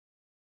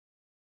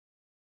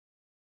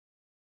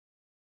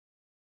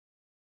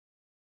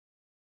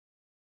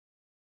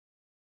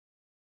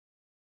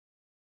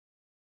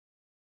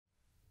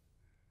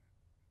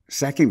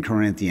2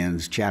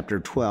 Corinthians chapter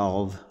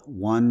 12,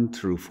 1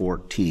 through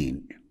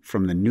 14,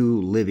 from the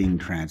New Living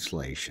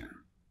Translation.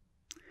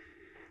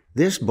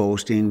 This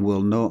boasting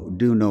will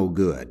do no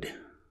good,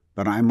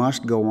 but I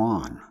must go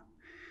on.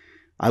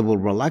 I will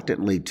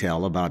reluctantly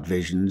tell about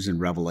visions and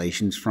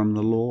revelations from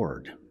the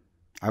Lord.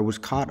 I was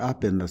caught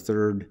up in the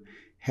third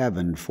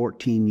heaven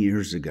 14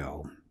 years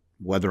ago.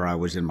 Whether I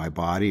was in my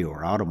body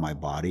or out of my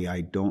body,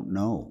 I don't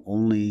know.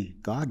 Only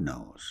God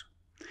knows.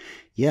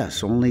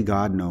 Yes, only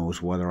God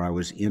knows whether I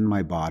was in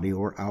my body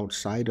or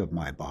outside of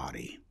my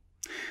body.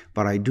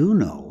 But I do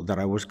know that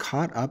I was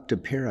caught up to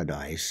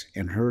paradise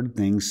and heard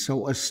things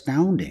so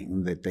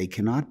astounding that they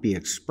cannot be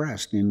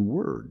expressed in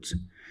words,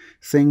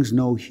 things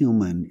no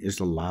human is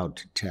allowed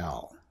to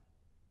tell.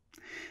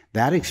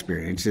 That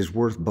experience is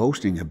worth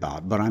boasting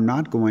about, but I'm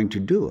not going to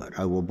do it.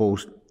 I will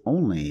boast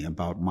only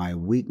about my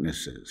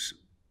weaknesses.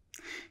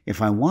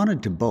 If I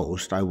wanted to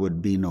boast, I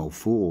would be no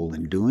fool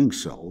in doing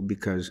so,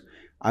 because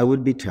I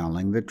would be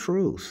telling the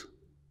truth.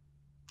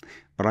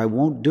 But I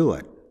won't do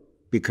it,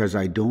 because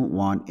I don't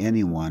want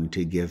anyone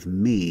to give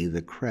me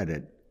the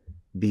credit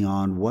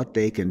beyond what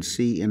they can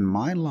see in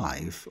my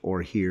life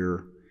or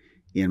hear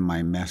in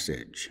my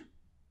message,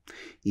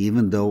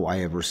 even though I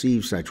have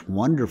received such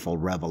wonderful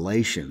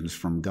revelations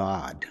from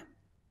God.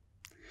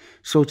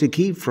 So to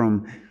keep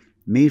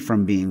me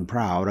from being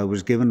proud, I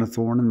was given a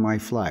thorn in my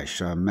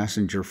flesh, a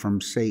messenger from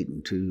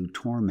Satan to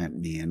torment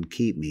me and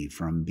keep me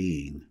from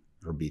being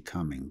or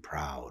becoming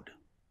proud.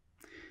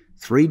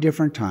 3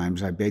 different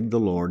times I begged the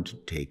Lord to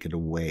take it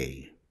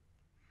away.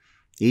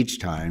 Each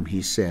time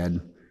he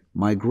said,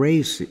 "My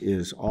grace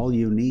is all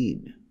you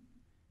need.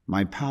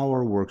 My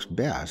power works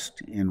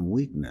best in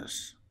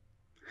weakness."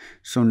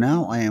 So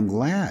now I am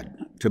glad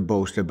to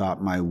boast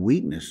about my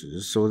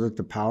weaknesses so that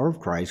the power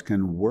of Christ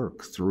can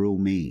work through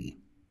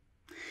me.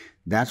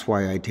 That's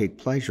why I take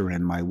pleasure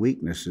in my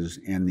weaknesses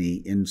and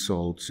the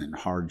insults and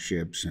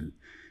hardships and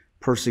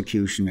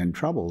persecution and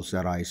troubles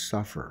that I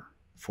suffer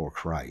for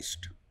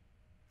Christ.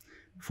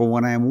 For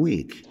when I am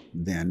weak,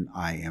 then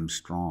I am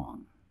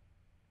strong.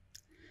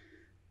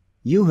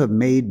 You have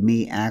made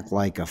me act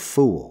like a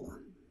fool.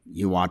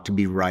 You ought to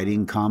be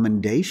writing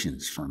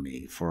commendations for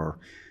me, for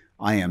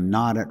I am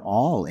not at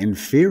all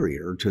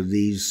inferior to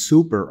these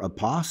super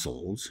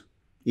apostles,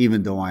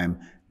 even though I am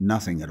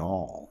nothing at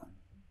all.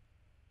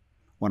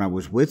 When I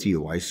was with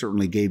you, I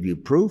certainly gave you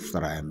proof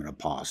that I am an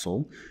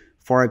apostle,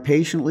 for I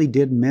patiently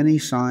did many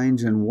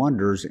signs and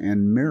wonders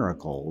and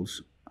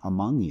miracles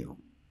among you.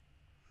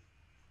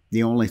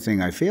 The only thing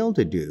I failed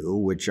to do,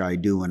 which I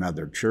do in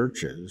other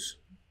churches,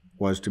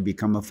 was to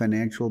become a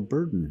financial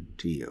burden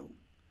to you.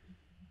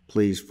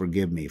 Please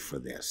forgive me for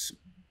this.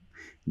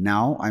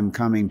 Now I'm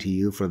coming to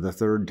you for the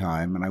 3rd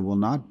time, and I will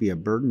not be a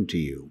burden to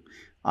you.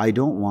 I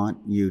don't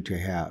want you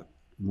to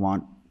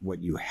want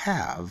what you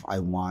have. I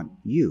want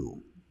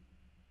you.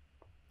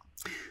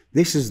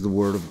 This is the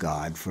word of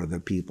God for the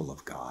people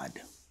of God.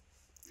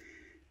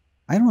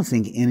 I don't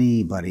think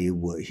anybody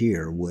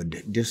here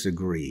would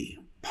disagree.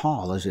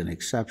 Paul is an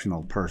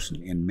exceptional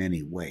person in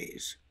many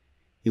ways.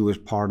 He was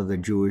part of the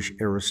Jewish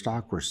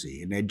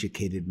aristocracy, an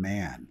educated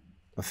man,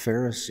 a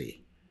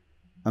Pharisee,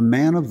 a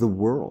man of the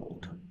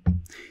world.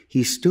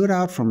 He stood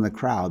out from the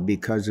crowd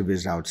because of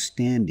his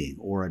outstanding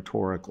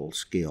oratorical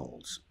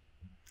skills.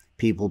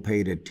 People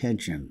paid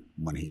attention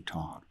when he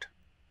talked.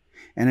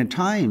 And at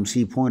times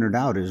he pointed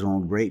out his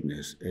own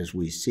greatness, as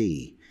we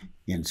see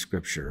in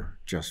Scripture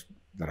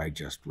that I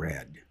just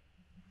read.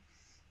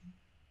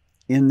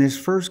 In this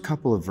first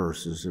couple of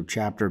verses of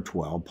chapter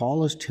 12,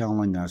 Paul is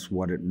telling us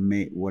what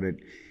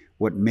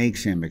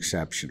makes him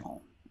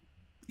exceptional.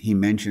 He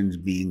mentions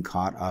being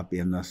caught up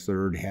in the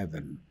 3rd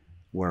heaven,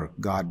 where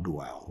God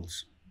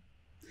dwells.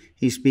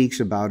 He speaks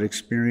about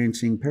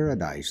experiencing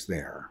paradise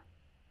there.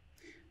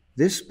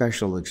 This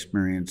special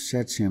experience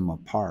sets him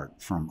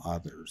apart from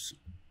others.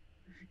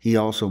 He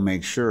also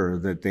makes sure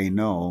that they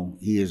know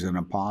he is an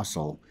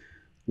apostle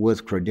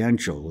with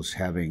credentials,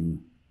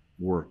 having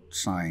worked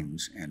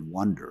signs and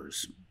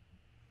wonders.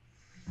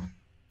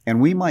 And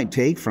we might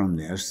take from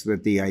this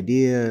that the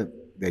idea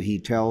that he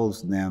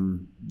tells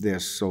them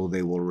this so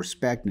they will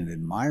respect and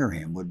admire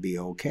him would be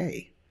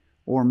okay.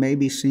 Or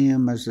maybe see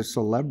him as a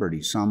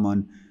celebrity,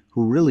 someone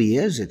who really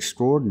is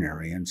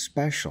extraordinary and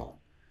special,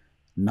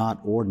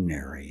 not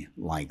ordinary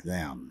like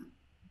them.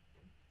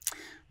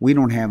 We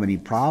don't have any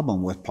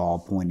problem with Paul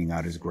pointing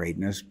out his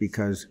greatness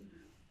because,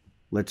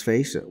 let's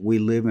face it, we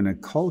live in a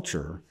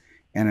culture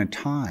and a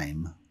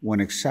time when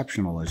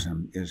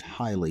exceptionalism is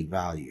highly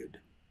valued.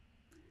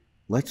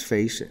 Let's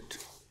face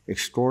it,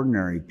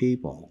 extraordinary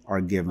people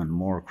are given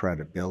more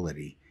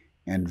credibility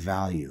and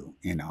value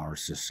in our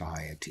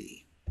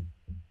society.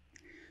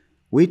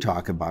 We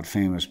talk about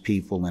famous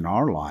people in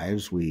our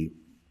lives,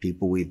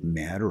 people we've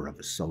met or have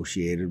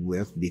associated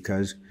with,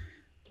 because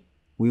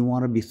we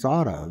want to be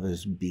thought of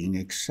as being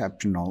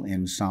exceptional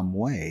in some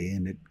way,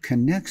 and it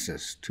connects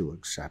us to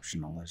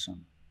exceptionalism.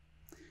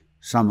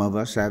 Some of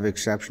us have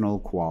exceptional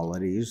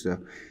qualities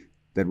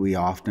that we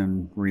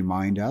often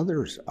remind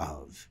others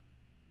of.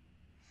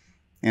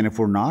 And if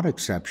we're not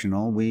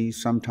exceptional, we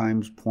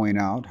sometimes point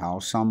out how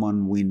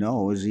someone we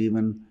know is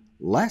even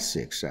less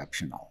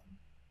exceptional.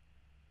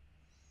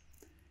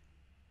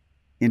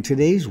 In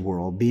today's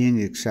world, being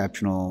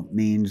exceptional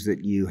means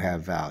that you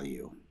have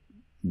value.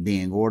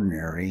 Being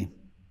ordinary,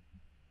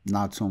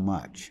 not so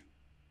much.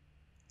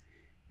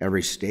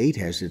 Every state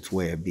has its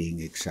way of being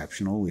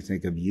exceptional. We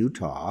think of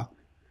Utah,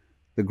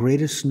 the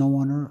greatest snow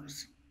on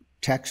earth.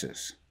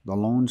 Texas, the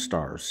Lone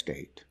Star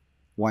State.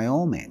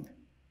 Wyoming,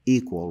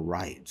 equal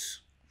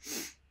rights.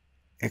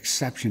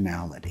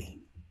 Exceptionality.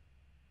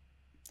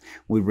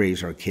 We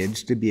raise our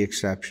kids to be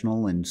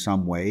exceptional in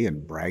some way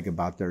and brag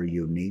about their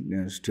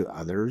uniqueness to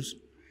others.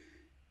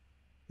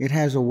 It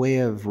has a way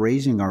of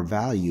raising our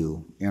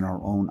value in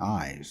our own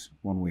eyes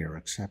when we are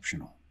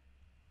exceptional.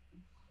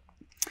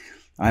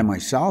 I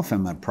myself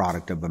am a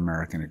product of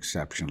American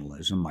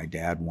exceptionalism. My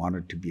dad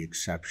wanted to be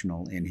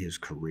exceptional in his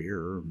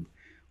career,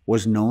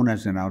 was known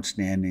as an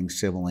outstanding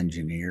civil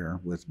engineer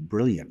with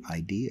brilliant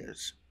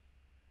ideas.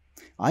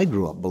 I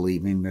grew up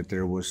believing that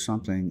there was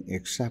something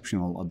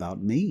exceptional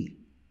about me.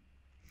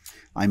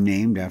 I'm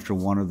named after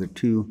one of the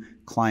two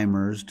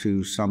climbers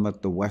to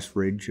summit the West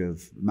Ridge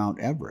of Mount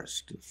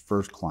Everest, the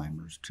first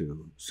climbers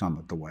to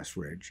summit the West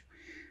Ridge.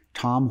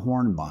 Tom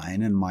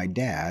Hornbein and my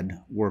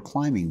dad were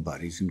climbing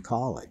buddies in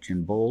college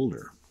in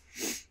Boulder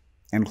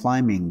and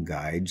climbing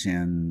guides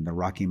in the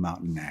Rocky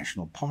Mountain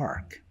National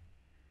Park.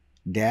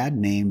 Dad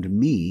named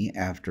me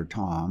after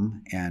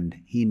Tom, and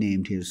he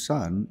named his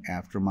son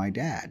after my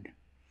dad.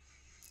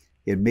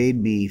 It made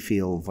me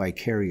feel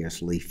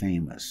vicariously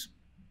famous.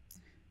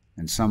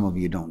 And some of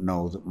you don't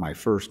know that my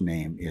first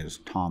name is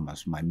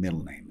Thomas, my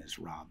middle name is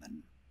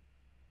Robin.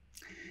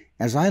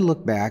 As I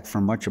look back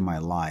for much of my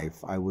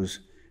life, I was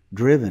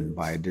driven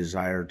by a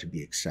desire to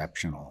be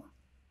exceptional.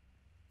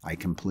 I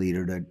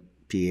completed a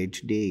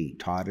PhD,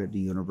 taught at a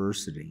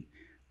university,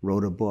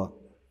 wrote a book,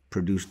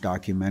 produced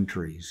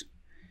documentaries,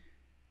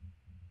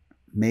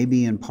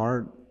 maybe in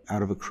part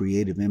out of a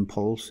creative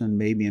impulse and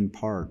maybe in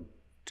part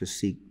to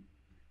seek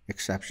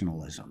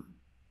exceptionalism.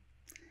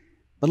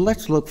 But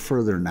let's look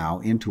further now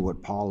into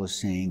what Paul is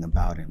saying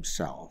about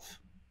himself.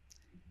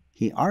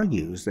 He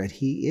argues that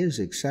he is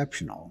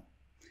exceptional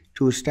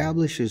to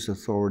establish his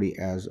authority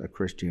as a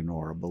Christian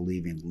or a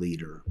believing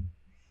leader.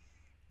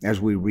 As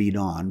we read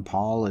on,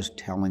 Paul is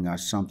telling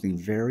us something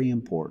very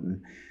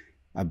important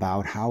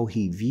about how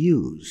he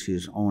views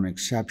his own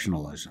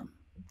exceptionalism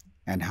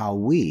and how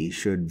we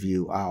should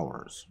view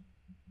ours.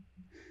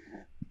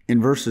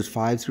 In verses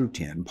 5 through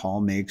 10,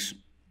 Paul makes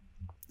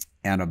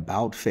an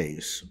about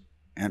face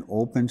and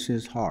opens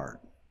his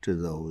heart to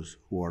those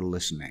who are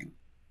listening.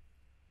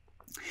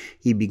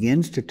 He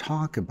begins to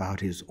talk about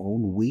his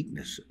own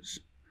weaknesses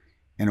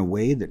in a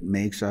way that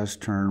makes us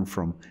turn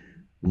from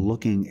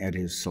looking at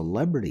his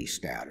celebrity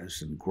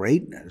status and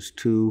greatness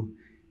to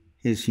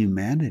his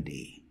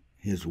humanity,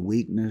 his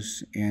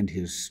weakness, and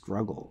his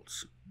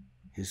struggles,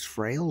 his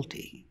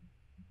frailty.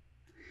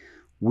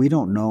 We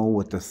don't know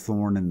what the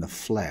thorn in the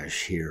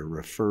flesh here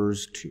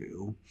refers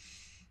to.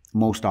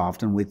 Most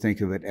often we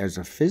think of it as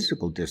a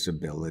physical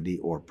disability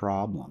or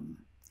problem.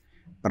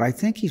 But I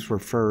think he's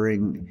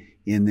referring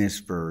in this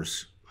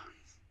verse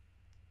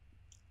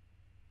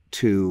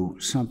to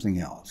something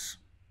else.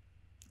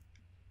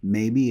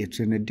 Maybe it's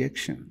an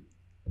addiction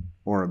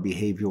or a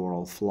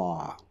behavioral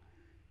flaw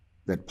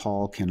that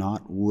Paul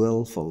cannot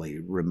willfully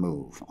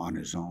remove on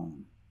his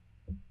own.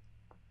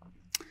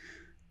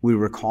 We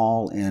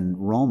recall in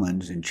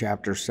Romans in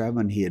chapter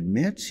 7, he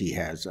admits he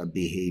has a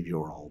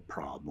behavioral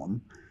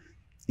problem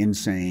in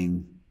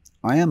saying,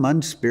 I am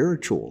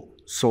unspiritual,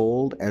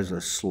 sold as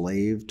a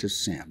slave to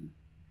sin.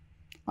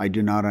 I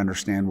do not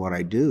understand what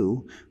I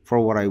do, for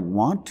what I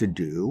want to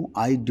do,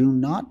 I do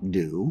not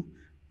do,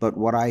 but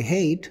what I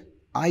hate,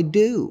 I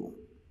do.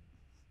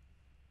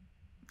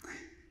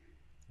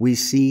 We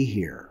see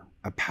here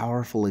a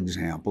powerful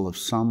example of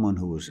someone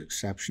who was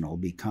exceptional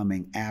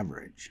becoming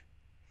average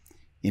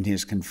in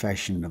his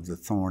confession of the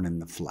thorn in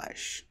the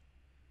flesh.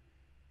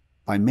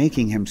 By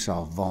making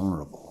himself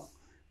vulnerable,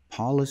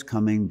 Paul is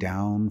coming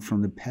down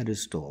from the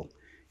pedestal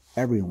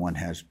everyone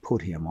has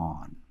put him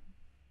on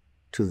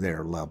to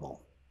their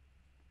level.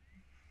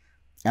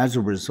 As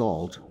a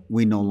result,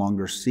 we no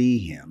longer see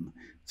him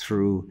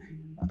through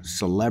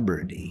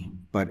celebrity,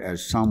 but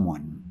as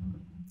someone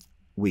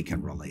we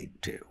can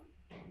relate to.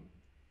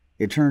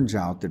 It turns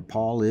out that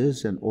Paul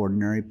is an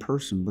ordinary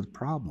person with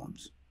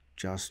problems,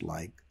 just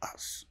like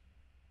us.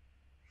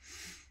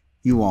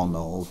 You all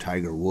know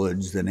Tiger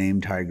Woods, the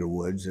name Tiger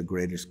Woods, the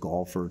greatest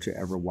golfer to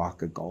ever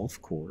walk a golf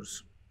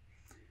course.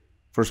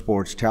 For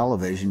sports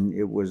television,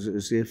 it was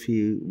as if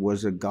he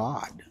was a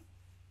god.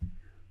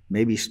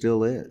 Maybe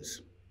still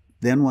is.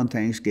 Then one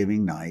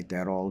Thanksgiving night,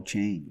 that all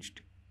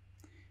changed.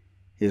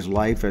 His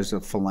life as a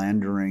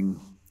philandering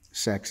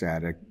sex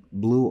addict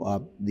blew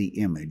up the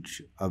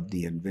image of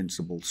the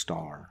invincible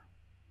star.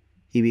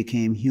 He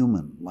became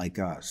human like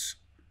us.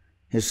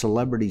 His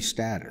celebrity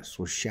status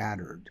was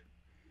shattered,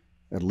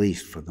 at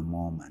least for the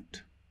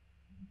moment.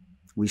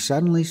 We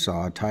suddenly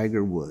saw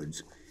Tiger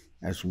Woods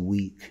as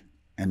weak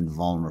and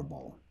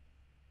vulnerable,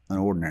 an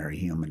ordinary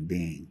human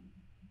being.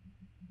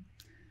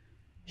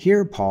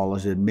 Here, Paul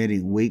is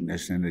admitting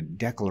weakness in a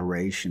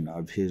declaration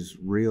of his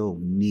real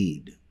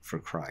need for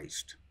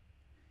Christ.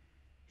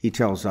 He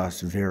tells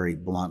us very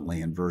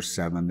bluntly in verse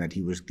 7 that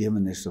he was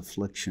given this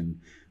affliction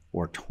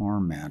or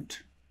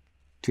torment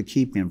to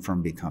keep him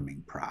from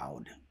becoming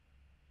proud.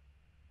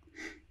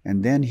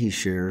 And then he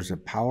shares a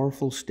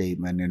powerful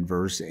statement in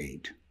verse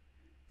 8.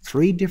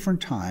 3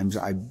 different times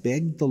I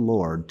begged the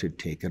Lord to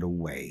take it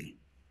away.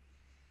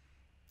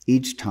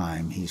 Each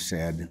time he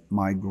said,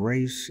 my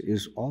grace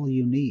is all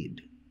you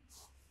need.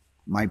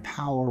 My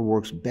power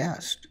works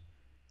best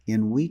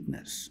in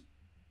weakness.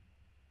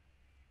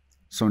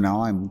 So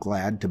now I'm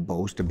glad to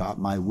boast about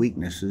my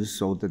weaknesses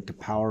so that the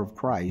power of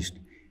Christ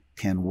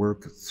can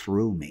work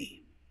through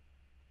me.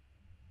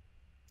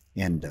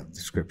 End of the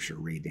scripture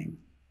reading.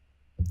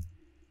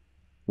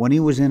 When he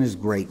was in his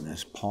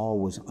greatness, Paul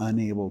was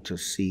unable to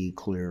see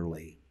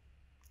clearly.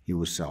 He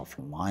was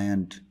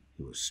self-reliant,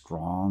 he was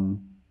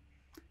strong.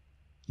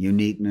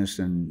 Uniqueness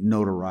and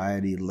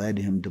notoriety led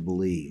him to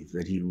believe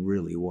that he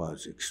really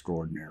was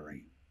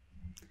extraordinary.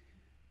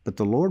 But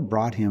the Lord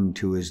brought him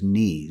to his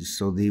knees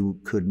so that he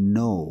could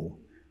know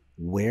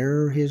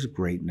where his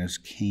greatness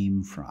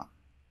came from.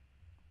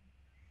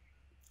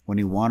 When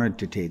he wanted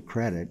to take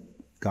credit,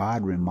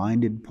 God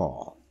reminded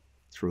Paul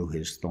through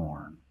his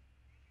thorn.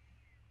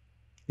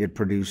 It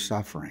produced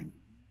suffering,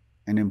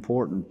 an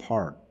important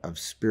part of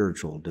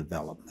spiritual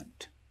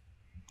development.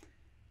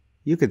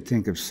 You could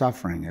think of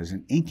suffering as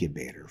an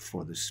incubator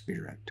for the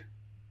Spirit.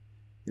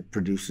 It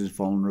produces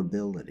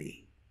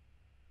vulnerability.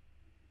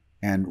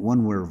 And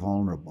when we're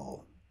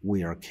vulnerable,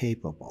 we are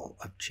capable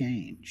of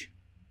change.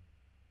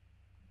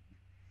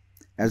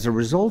 As a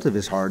result of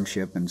his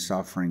hardship and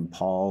suffering,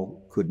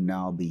 Paul could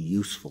now be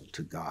useful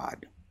to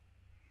God.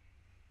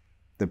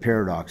 The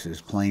paradox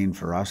is plain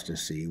for us to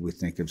see. We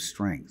think of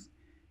strength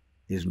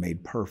is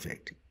made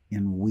perfect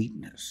in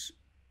weakness.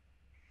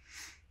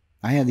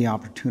 I had the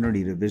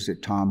opportunity to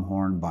visit Tom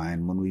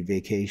Hornbein when we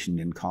vacationed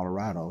in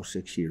Colorado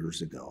 6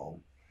 years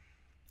ago.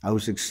 I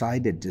was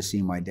excited to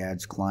see my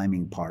dad's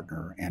climbing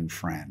partner and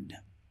friend.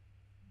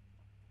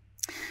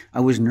 I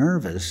was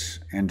nervous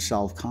and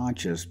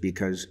self-conscious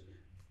because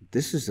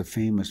this is a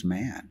famous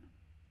man.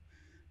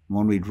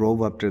 When we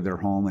drove up to their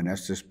home in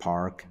Estes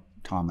Park,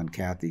 Tom and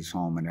Kathy's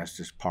home in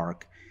Estes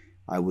Park,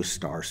 I was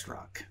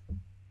starstruck.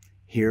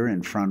 Here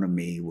in front of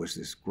me was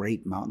this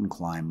great mountain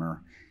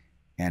climber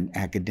and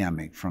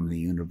academic from the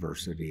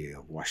University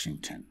of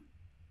Washington.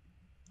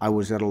 I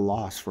was at a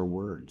loss for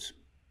words.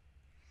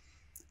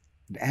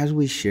 As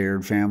we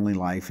shared family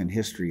life and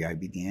history, I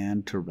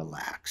began to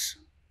relax.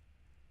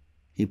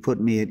 He put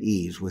me at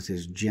ease with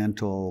his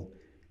gentle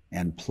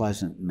and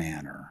pleasant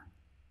manner.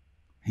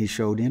 He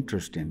showed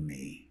interest in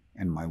me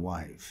and my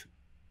wife.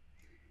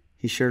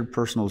 He shared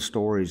personal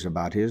stories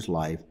about his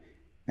life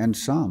and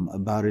some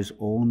about his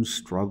own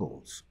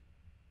struggles.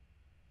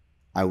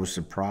 I was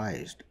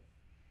surprised.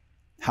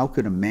 How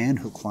could a man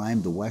who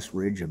climbed the west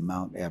ridge of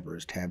Mount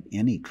Everest have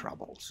any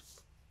troubles?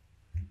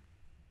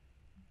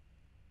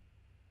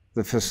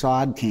 The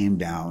facade came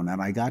down,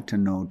 and I got to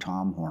know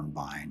Tom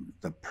Hornbein,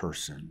 the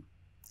person,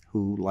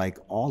 who, like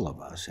all of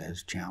us,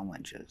 has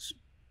challenges.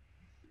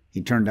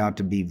 He turned out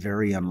to be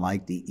very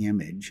unlike the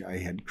image I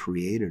had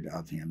created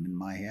of him in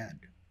my head.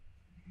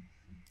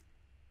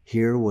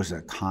 Here was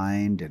a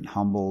kind and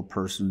humble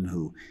person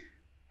who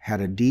had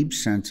a deep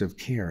sense of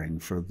caring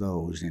for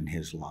those in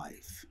his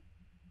life.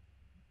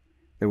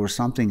 There was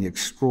something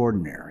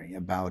extraordinary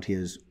about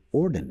his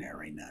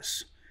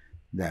ordinariness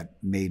that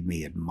made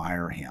me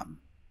admire him.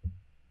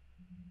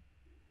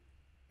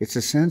 It's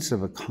a sense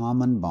of a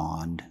common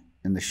bond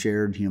in the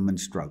shared human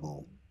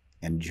struggle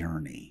and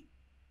journey.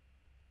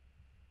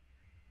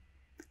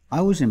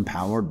 I was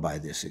empowered by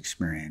this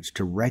experience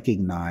to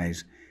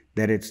recognize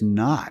that it's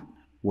not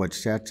what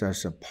sets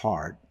us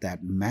apart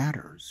that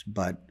matters,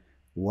 but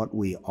what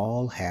we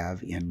all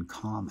have in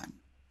common.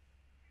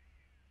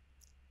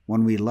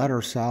 When we let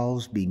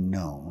ourselves be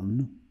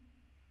known,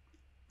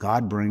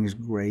 God brings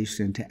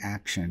grace into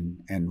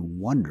action and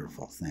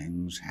wonderful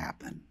things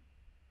happen.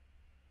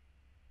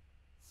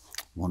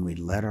 When we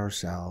let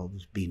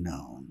ourselves be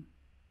known.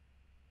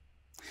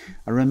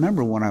 I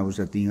remember when I was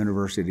at the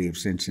University of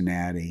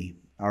Cincinnati,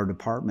 our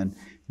department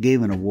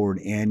gave an award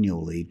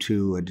annually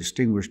to a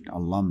distinguished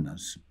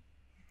alumnus.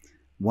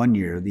 One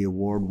year, the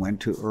award went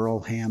to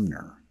Earl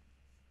Hamner.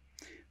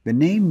 The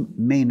name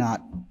may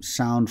not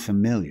sound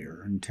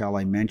familiar until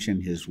I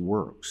mention his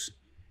works.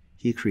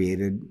 He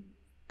created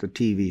the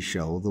TV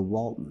show The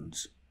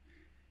Waltons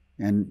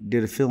and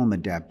did a film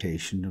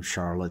adaptation of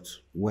Charlotte's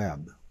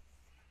Web.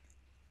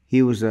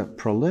 He was a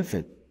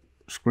prolific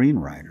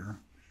screenwriter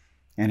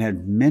and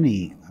had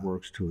many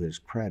works to his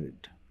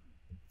credit.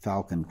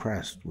 Falcon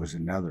Crest was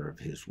another of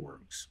his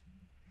works.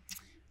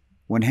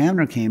 When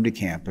Hamner came to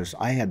campus,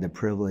 I had the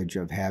privilege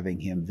of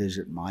having him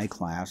visit my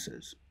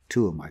classes,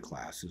 2 of my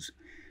classes,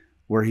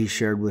 where he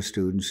shared with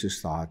students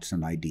his thoughts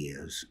and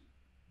ideas.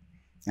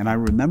 And I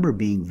remember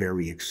being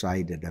very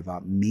excited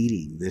about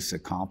meeting this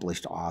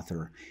accomplished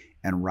author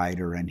and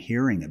writer and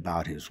hearing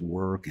about his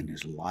work and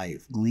his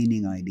life,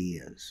 gleaning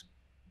ideas.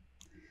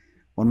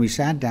 When we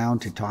sat down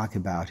to talk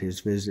about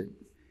his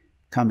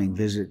coming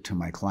visit to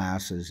my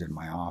classes in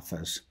my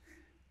office,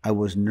 I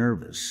was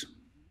nervous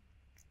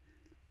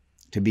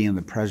to be in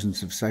the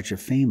presence of such a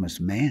famous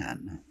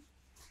man.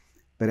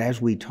 But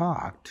as we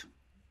talked,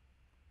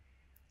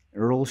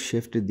 Earl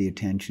shifted the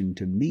attention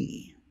to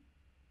me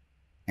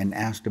and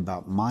asked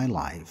about my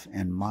life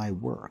and my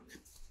work.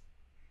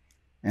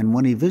 And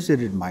when he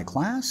visited my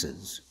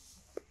classes,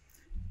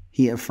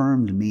 he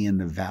affirmed me in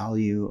the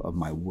value of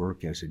my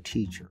work as a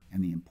teacher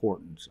and the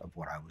importance of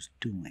what I was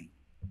doing.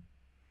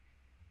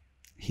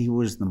 He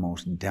was the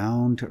most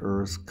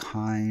down-to-earth,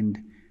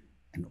 kind,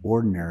 and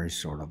ordinary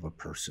sort of a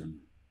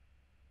person.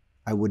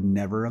 I would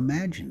never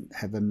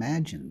have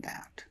imagined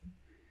that,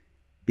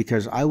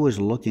 because I was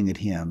looking at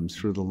him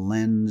through the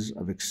lens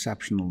of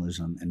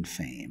exceptionalism and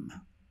fame.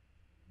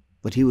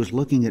 But he was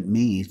looking at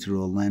me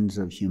through a lens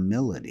of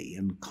humility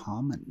and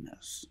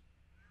commonness.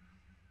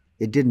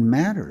 It didn't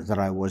matter that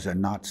I was a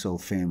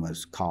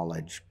not-so-famous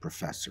college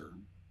professor.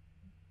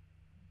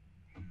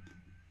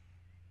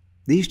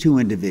 These two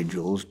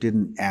individuals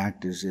didn't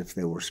act as if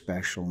they were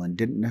special and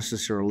didn't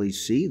necessarily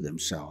see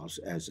themselves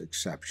as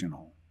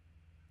exceptional.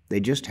 They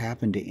just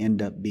happened to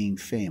end up being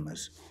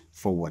famous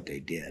for what they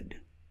did.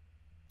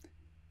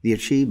 The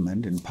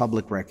achievement and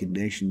public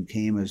recognition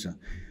came as a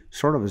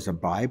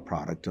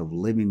byproduct of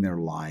living their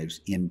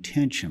lives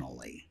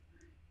intentionally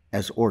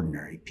as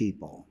ordinary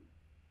people.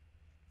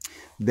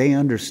 They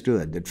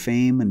understood that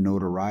fame and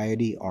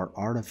notoriety are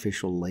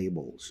artificial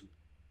labels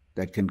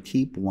that can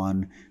keep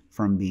one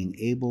from being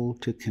able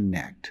to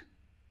connect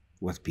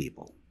with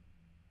people.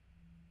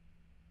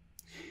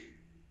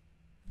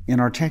 In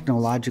our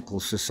technological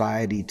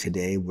society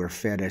today, we're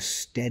fed a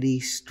steady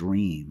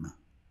stream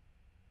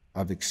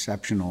of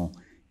exceptional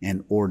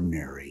and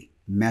ordinary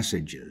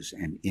messages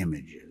and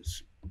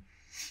images.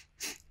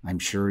 I'm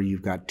sure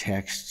you've got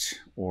texts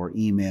or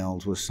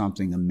emails with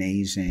something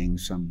amazing,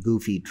 some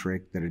goofy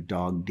trick that a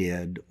dog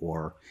did,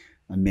 or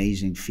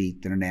amazing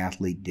feat that an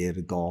athlete did,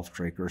 a golf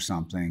trick or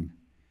something.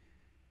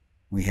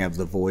 We have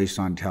The Voice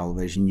on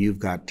television, You've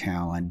Got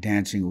Talent,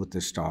 Dancing with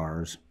the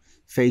Stars,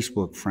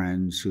 Facebook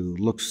friends who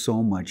look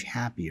so much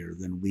happier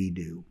than we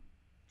do.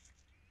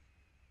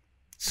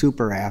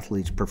 Super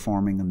athletes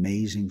performing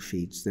amazing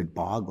feats that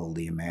boggle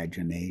the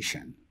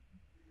imagination.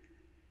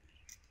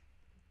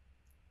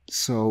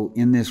 So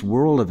in this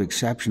world of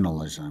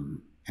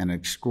exceptionalism and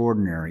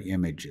extraordinary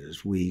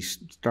images, we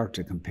start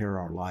to compare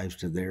our lives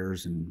to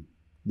theirs and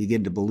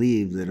begin to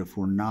believe that if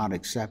we're not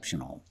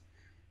exceptional,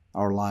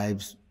 our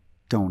lives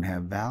don't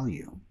have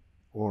value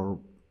or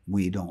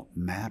we don't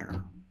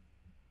matter.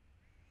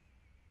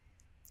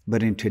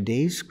 But in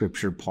today's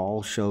scripture,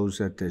 Paul shows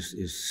that this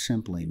is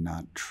simply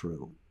not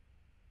true.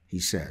 He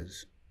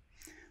says,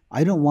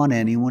 I don't want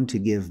anyone to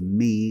give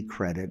me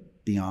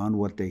credit beyond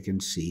what they can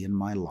see in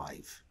my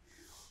life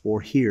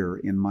or hear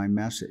in my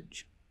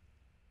message.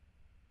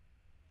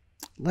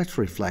 Let's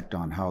reflect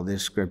on how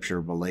this scripture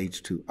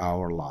relates to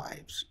our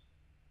lives.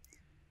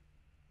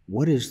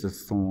 What is the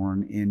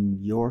thorn in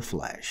your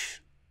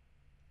flesh?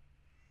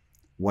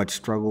 What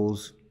struggle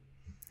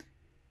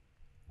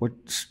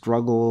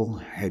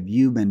have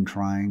you been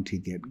trying to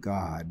get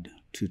God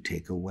to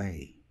take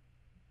away?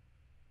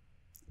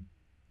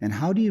 And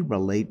how do you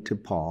relate to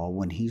Paul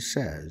when he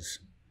says,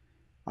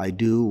 I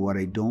do what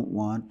I don't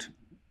want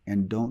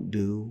and don't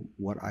do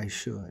what I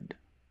should?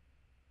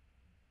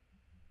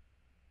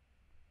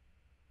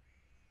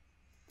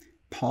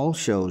 Paul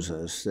shows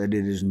us that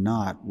it is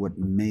not what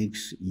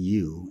makes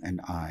you and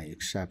I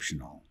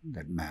exceptional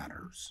that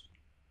matters.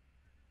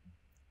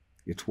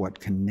 It's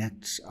what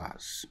connects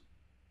us.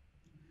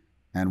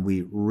 And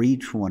we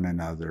reach one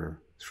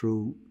another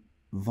through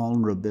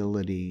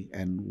vulnerability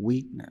and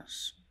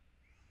weakness,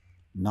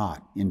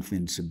 not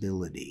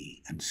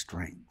invincibility and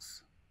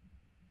strength.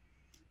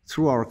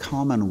 Through our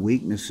common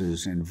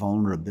weaknesses and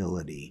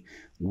vulnerability,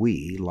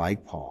 we,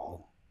 like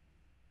Paul,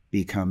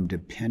 become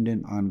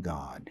dependent on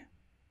God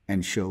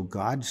and show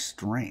God's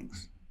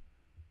strength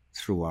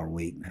through our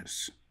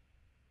weakness.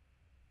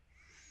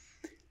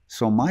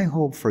 So my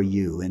hope for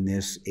you in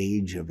this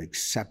age of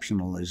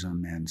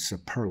exceptionalism and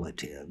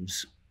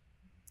superlatives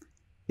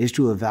is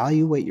to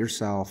evaluate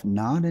yourself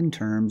not in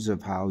terms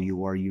of how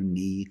you are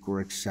unique or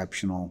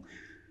exceptional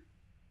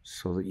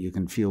so that you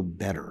can feel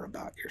better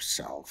about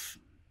yourself.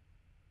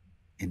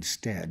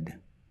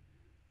 Instead,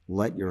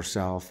 let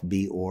yourself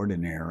be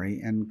ordinary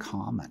and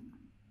common,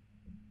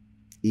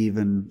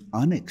 even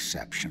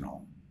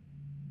unexceptional.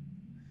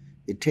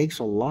 It takes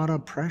a lot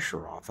of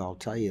pressure off, I'll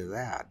tell you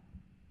that.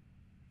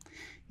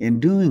 In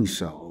doing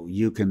so,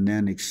 you can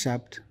then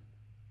accept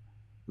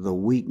the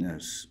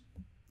weakness,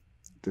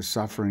 the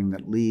suffering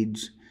that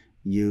leads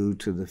you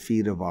to the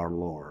feet of our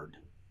Lord,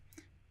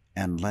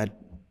 and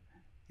let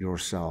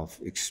yourself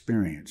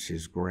experience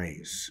His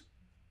grace.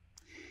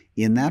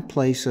 In that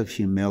place of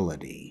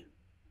humility,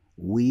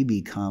 we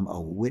become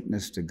a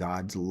witness to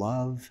God's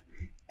love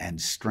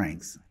and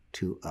strength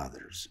to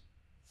others.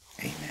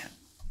 Amen.